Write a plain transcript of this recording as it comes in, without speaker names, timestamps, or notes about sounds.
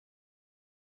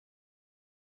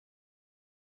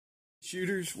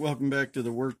Shooters, welcome back to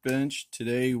the workbench.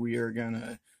 Today we are going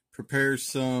to prepare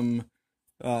some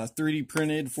 3D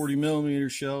printed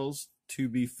 40mm shells to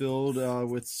be filled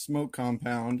with smoke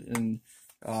compound and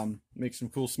make some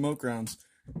cool smoke rounds.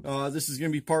 This is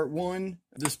going to be part one.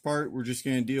 This part we're just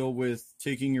going to deal with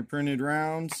taking your printed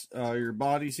rounds, your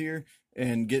bodies here,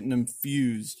 and getting them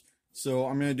fused. So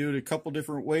I'm going to do it a couple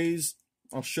different ways.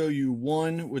 I'll show you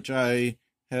one which I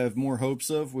have more hopes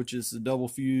of, which is the double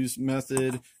fuse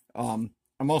method. I'm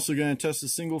also going to test the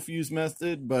single fuse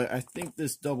method, but I think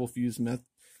this double fuse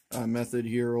method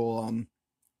here will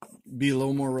be a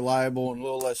little more reliable and a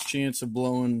little less chance of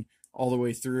blowing all the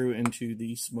way through into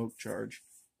the smoke charge.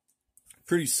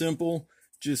 Pretty simple.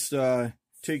 Just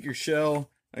take your shell.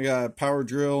 I got a power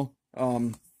drill.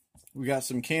 We got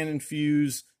some Cannon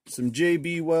fuse, some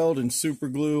JB weld, and super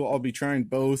glue. I'll be trying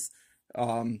both.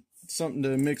 Something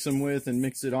to mix them with and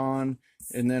mix it on,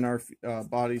 and then our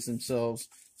bodies themselves.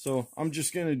 So I'm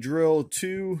just going to drill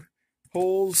two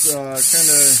holes,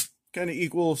 kind of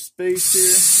equal space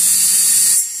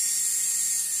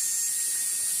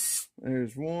here.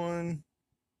 There's one.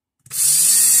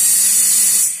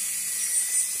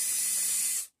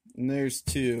 And there's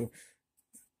two.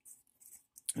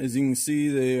 As you can see,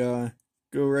 they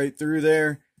go right through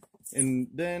there. And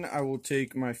then I will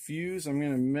take my fuse. I'm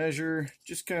going to measure,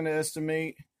 just kind of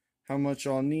estimate how much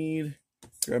I'll need.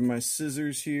 Grab my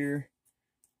scissors here.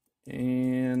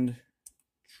 And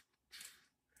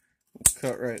we'll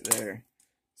cut right there.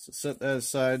 So set that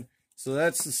aside. So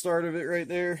that's the start of it right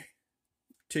there.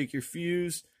 Take your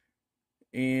fuse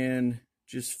and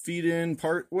just feed in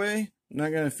part way. I'm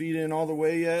not going to feed in all the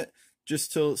way yet,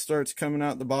 just till it starts coming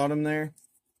out the bottom there.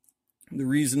 The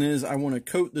reason is I want to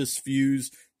coat this fuse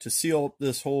to seal up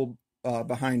this hole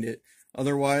behind it.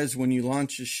 Otherwise, when you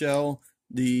launch the shell,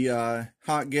 the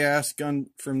hot gas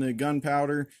from the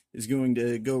gunpowder is going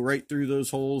to go right through those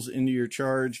holes into your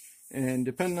charge. And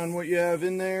depending on what you have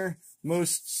in there,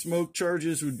 most smoke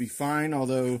charges would be fine,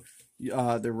 although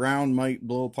the round might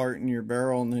blow apart in your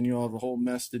barrel, and then you'll have a whole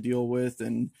mess to deal with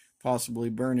and possibly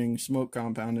burning smoke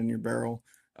compound in your barrel.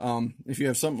 If you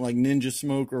have something like ninja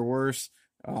smoke or worse,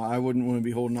 I wouldn't want to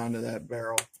be holding on to that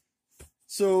barrel.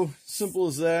 So simple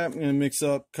as that. I'm going to mix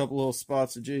up a couple little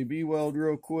spots of JB weld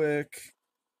real quick.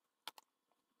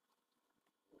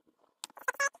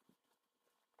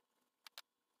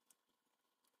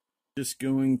 Just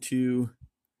going to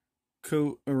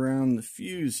coat around the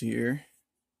fuse here.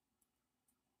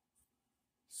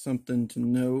 Something to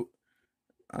note,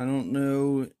 I don't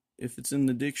know if it's in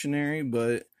the dictionary,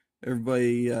 but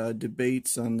everybody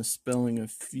debates on the spelling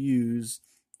of fuse.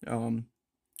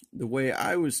 The way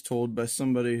I was told by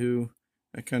somebody who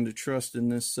I kind of trust in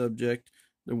this subject,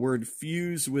 the word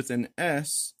fuse with an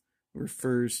S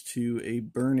refers to a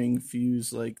burning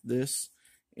fuse like this,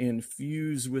 and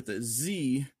fuse with a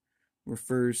Z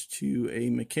refers to a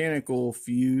mechanical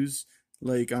fuse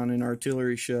like on an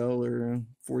artillery shell or a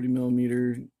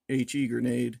 40mm HE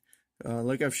grenade,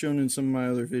 like I've shown in some of my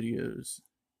other videos.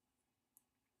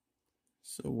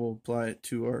 So we'll apply it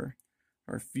to our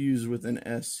fuse with an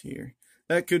S here.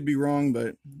 That could be wrong,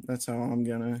 but that's how I'm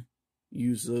gonna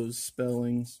use those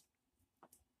spellings.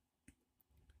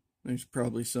 There's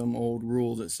probably some old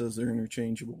rule that says they're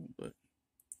interchangeable, but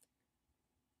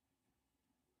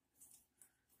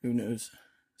who knows.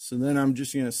 So then I'm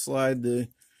just gonna slide the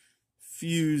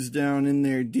fuse down in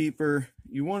there deeper.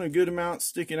 You want a good amount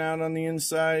sticking out on the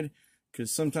inside,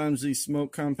 because sometimes these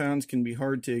smoke compounds can be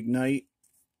hard to ignite.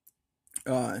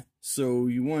 So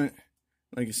you want,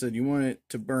 like I said, you want it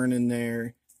to burn in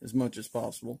there as much as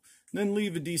possible. And then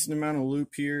leave a decent amount of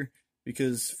loop here,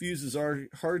 because fuses are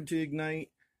hard to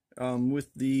ignite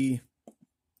with the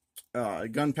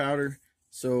gunpowder.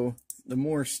 So the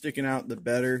more sticking out, the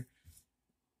better.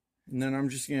 And then I'm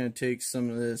just going to take some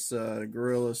of this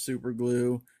Gorilla super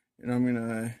glue, and I'm going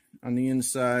to, on the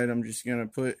inside, I'm just going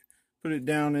to put it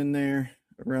down in there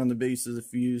around the base of the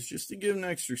fuse, just to give an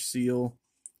extra seal.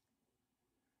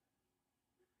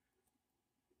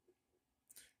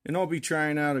 And I'll be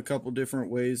trying out a couple different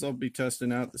ways. I'll be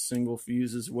testing out the single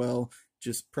fuse as well.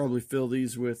 Just probably fill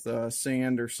these with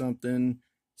sand or something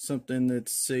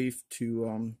that's safe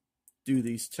to do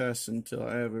these tests until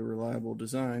I have a reliable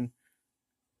design.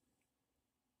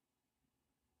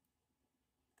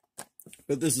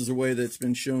 But this is a way that's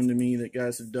been shown to me that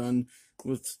guys have done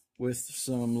with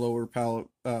some lower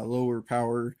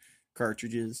power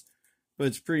cartridges. But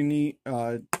it's pretty neat.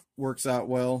 Works out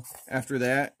well. After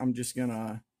that, I'm just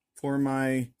gonna pour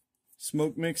my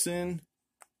smoke mix in,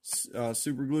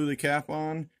 super glue the cap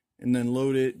on, and then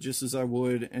load it just as I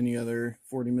would any other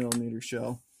 40mm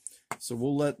shell. So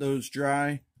we'll let those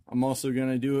dry. I'm also going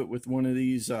to do it with one of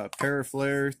these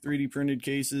Paraflare 3D printed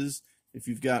cases. If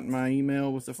you've gotten my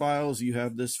email with the files, you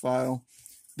have this file.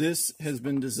 This has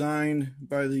been designed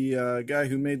by the guy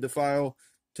who made the file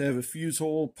to have a fuse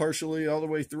hole partially all the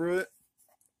way through it.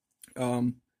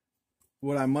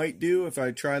 What I might do if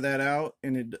I try that out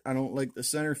and I don't like the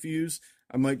center fuse,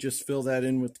 I might just fill that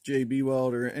in with JB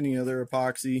Weld or any other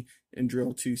epoxy and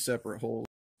drill 2 separate holes.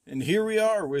 And here we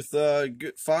are with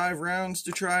 5 rounds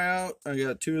to try out. I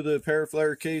got 2 of the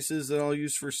Paraflare cases that I'll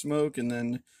use for smoke, and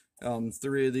then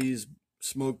 3 of these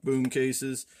smoke boom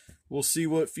cases. We'll see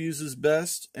what fuses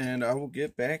best, and I will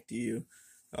get back to you.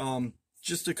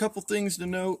 Just a couple things to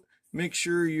note. Make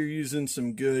sure you're using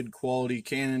some good quality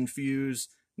Canon fuse,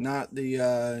 not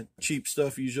the cheap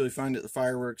stuff you usually find at the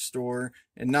fireworks store,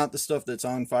 and not the stuff that's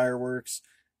on fireworks.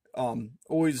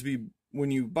 Always be, when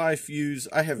you buy fuse,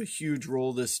 I have a huge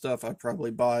roll of this stuff I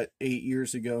probably bought 8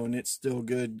 years ago, and it's still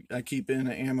good. I keep in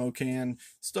an ammo can.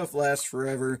 Stuff lasts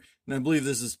forever, and I believe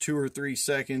this is 2 or 3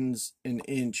 seconds an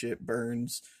inch it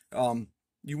burns.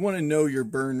 You want to know your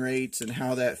burn rates and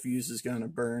how that fuse is going to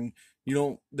burn.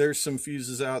 There's some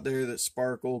fuses out there that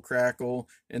sparkle, crackle,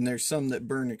 and there's some that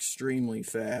burn extremely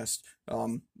fast,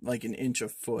 like an inch a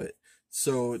foot.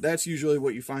 So that's usually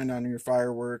what you find on your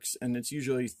fireworks, and it's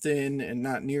usually thin and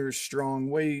not near as strong,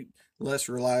 way less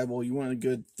reliable. You want a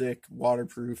good, thick,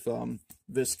 waterproof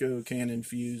Visco Canon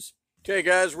fuse. Okay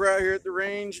guys, we're out here at the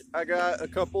range. I got a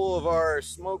couple of our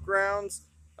smoke rounds.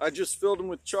 I just filled them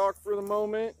with chalk for the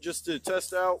moment, just to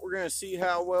test out. We're going to see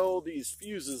how well these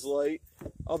fuses light.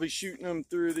 I'll be shooting them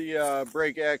through the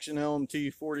Break Action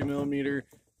LMT 40mm,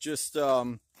 just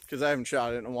because I haven't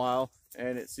shot it in a while,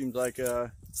 and it seems like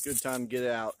a good time to get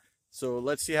it out. So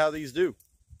let's see how these do.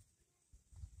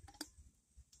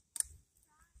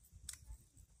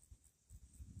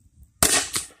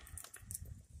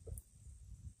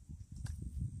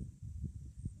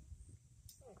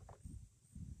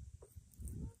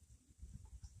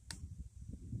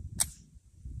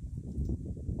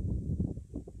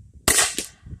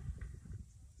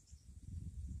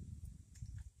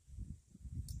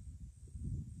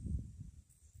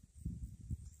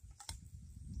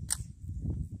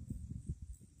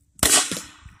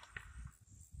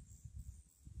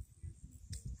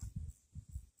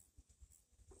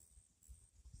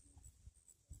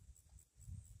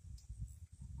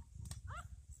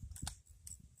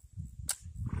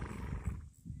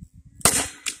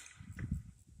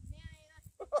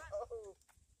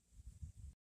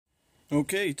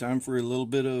 Okay, time for a little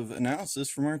bit of analysis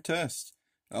from our test.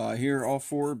 Here are all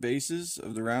 4 bases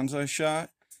of the rounds I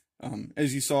shot.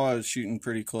 As you saw, I was shooting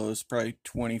pretty close, probably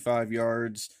 25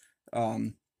 yards.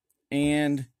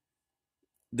 And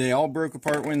they all broke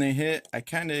apart when they hit. I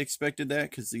kind of expected that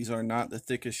because these are not the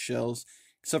thickest shells,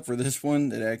 except for this one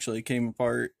that actually came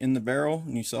apart in the barrel.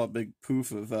 And you saw a big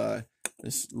poof of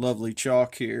this lovely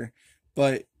chalk here.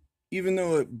 But even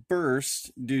though it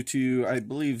burst due to, I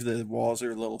believe the walls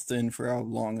are a little thin for how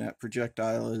long that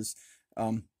projectile is.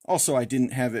 Also, I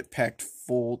didn't have it packed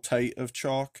full tight of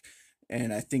chalk,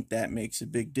 and I think that makes a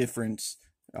big difference.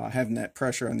 Having that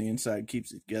pressure on the inside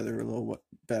keeps it together a little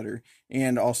better.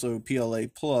 And also PLA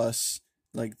Plus,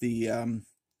 like the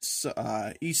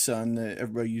eSun that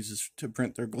everybody uses to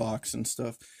print their Glocks and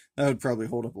stuff, that would probably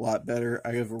hold up a lot better.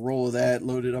 I have a roll of that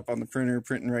loaded up on the printer,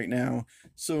 printing right now,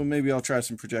 so maybe I'll try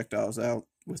some projectiles out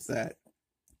with that.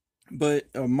 But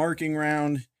a marking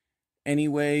round,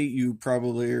 anyway, you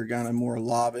probably are gonna more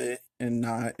lob it and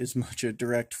not as much a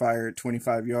direct fire at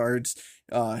 25 yards.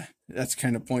 That's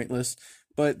kind of pointless,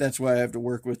 but that's what I have to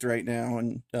work with right now,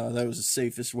 and that was the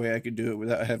safest way I could do it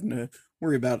without having to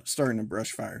worry about starting a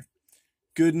brush fire.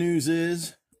 Good news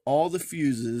is, all the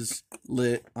fuses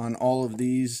lit on all of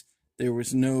these. There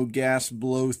was no gas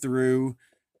blow through.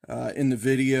 In the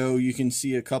video, you can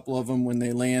see a couple of them when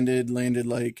they landed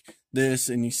like this,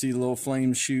 and you see the little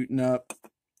flames shooting up.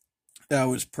 That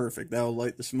was perfect. That will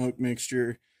light the smoke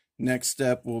mixture. Next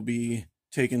step will be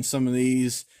taking some of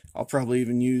these. I'll probably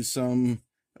even use some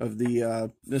of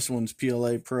the, this one's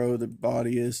PLA Pro, the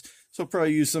body is. So I'll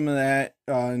probably use some of that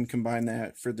and combine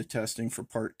that for the testing for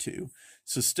part 2.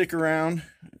 So stick around.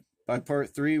 By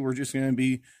part 3, we're just going to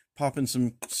be popping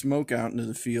some smoke out into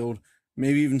the field.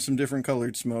 Maybe even some different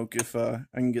colored smoke if I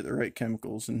can get the right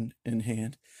chemicals in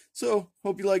hand. So,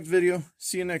 hope you liked the video.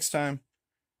 See you next time.